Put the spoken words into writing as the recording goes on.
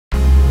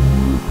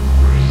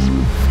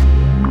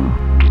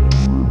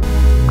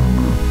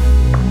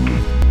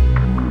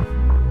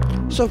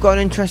So I've got an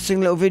interesting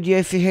little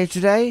video for you here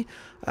today.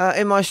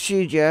 In my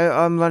studio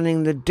I'm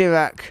running the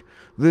Dirac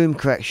room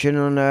correction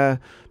on a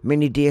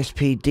mini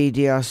DSP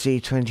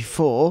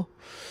DDRC-24,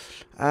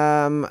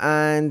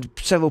 and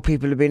several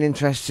people have been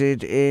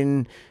interested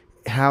in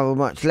how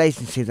much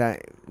latency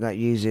that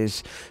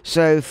uses.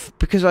 So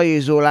because I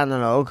use all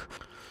analog,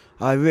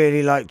 I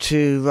really like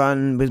to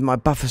run with my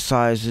buffer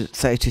size at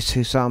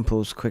 32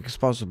 samples quick as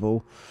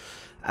possible,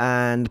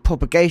 and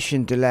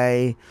propagation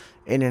delay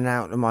in and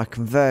out of my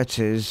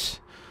converters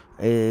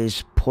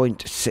is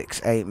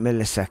 0.68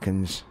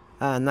 milliseconds,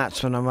 and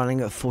that's when I'm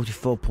running at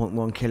 44.1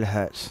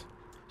 kilohertz.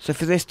 So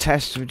for this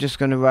test we're just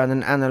going to run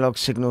an analog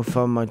signal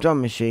from my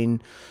drum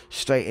machine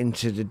straight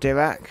into the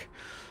Dirac,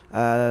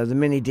 the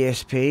mini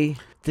DSP.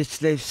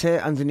 This lives here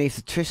underneath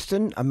the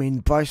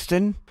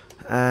Byston,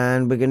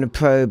 and we're going to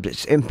probe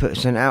its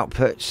inputs and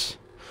outputs.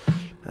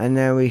 And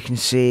now we can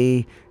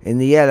see in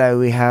the yellow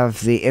we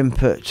have the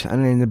input,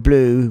 and in the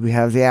blue we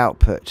have the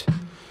output.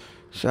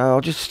 So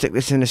I'll just stick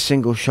this in a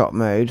single shot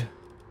mode.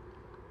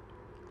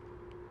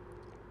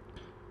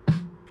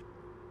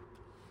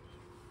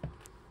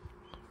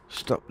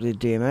 Stop the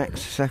DMX a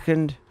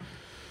second.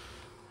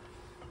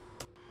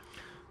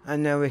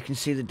 And now we can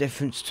see the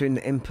difference between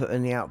the input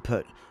and the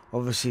output.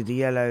 Obviously the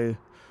yellow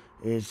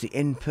is the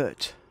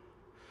input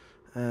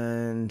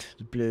and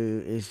the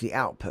blue is the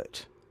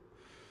output.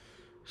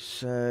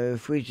 So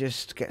if we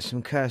just get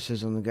some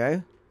cursors on the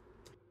go,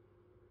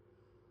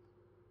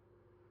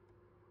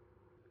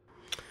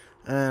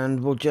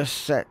 and we'll just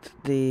set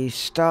the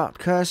start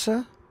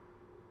cursor,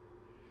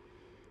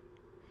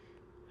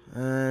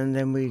 and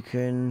then we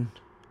can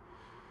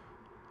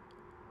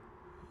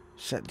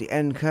set the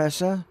end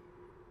cursor.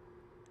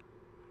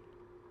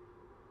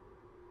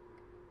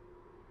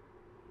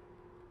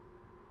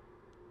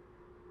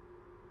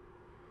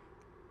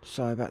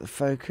 Sorry about the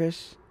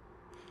focus.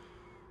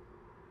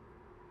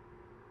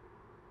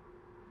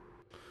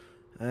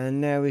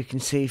 And now we can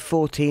see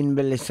 14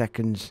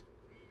 milliseconds.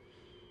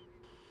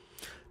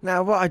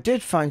 Now what I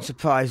did find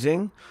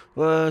surprising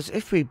was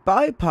if we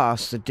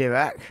bypass the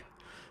Dirac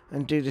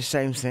and do the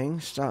same thing,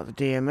 start the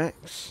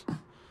DMX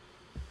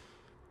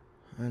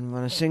and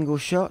run a single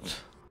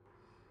shot,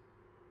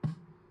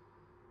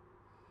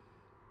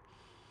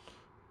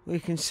 we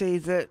can see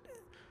that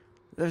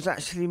there's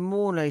actually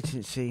more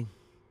latency.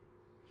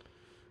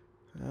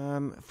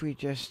 If we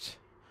just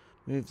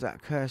move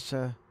that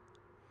cursor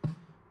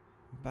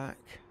back,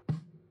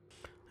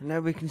 and now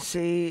we can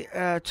see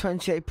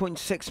 28.6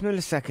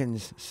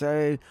 milliseconds,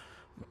 so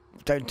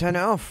don't turn it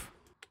off.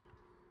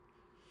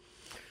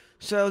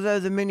 So although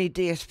the mini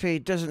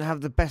DSP doesn't have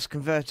the best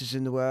converters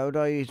in the world,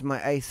 I use my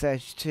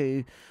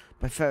A32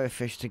 by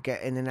Ferrofish to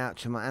get in and out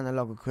to my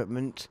analog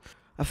equipment.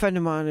 A friend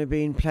of mine had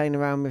been playing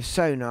around with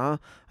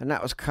sonar, and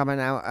that was coming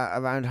out at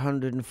around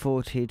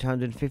 140 to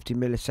 150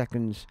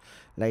 milliseconds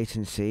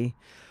latency.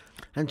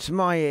 And to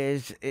my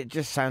ears, it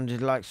just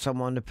sounded like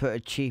someone had put a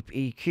cheap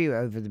EQ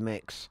over the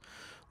mix.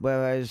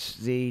 Whereas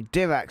the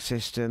Dirac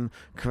system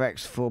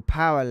corrects for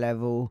power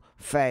level,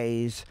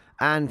 phase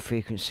and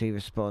frequency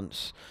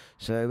response.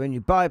 So when you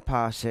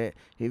bypass it,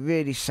 it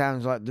really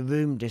sounds like the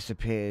room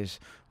disappears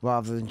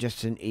rather than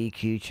just an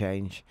EQ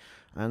change.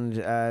 And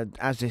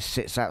as this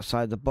sits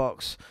outside the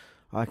box,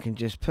 I can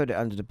just put it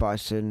under the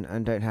Bison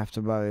and don't have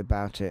to worry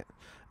about it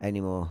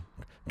anymore.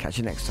 Catch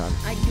you next time.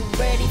 Are you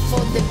ready for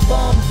the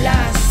bomb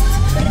blast?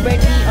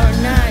 Ready or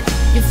not,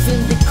 you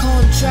feel the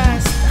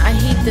contrast. I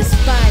hit the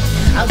spot,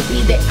 I'll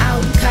be the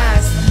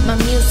outcast. My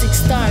music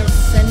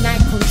starts and I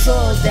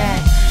control that,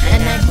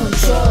 and I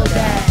control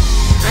that.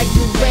 Are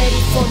you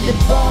ready for the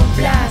bomb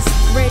blast?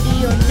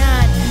 Ready or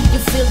not, you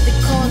feel the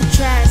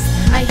contrast.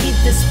 I hit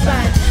the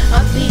spot,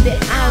 I'll be the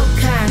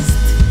outcast.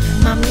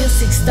 My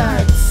music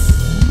starts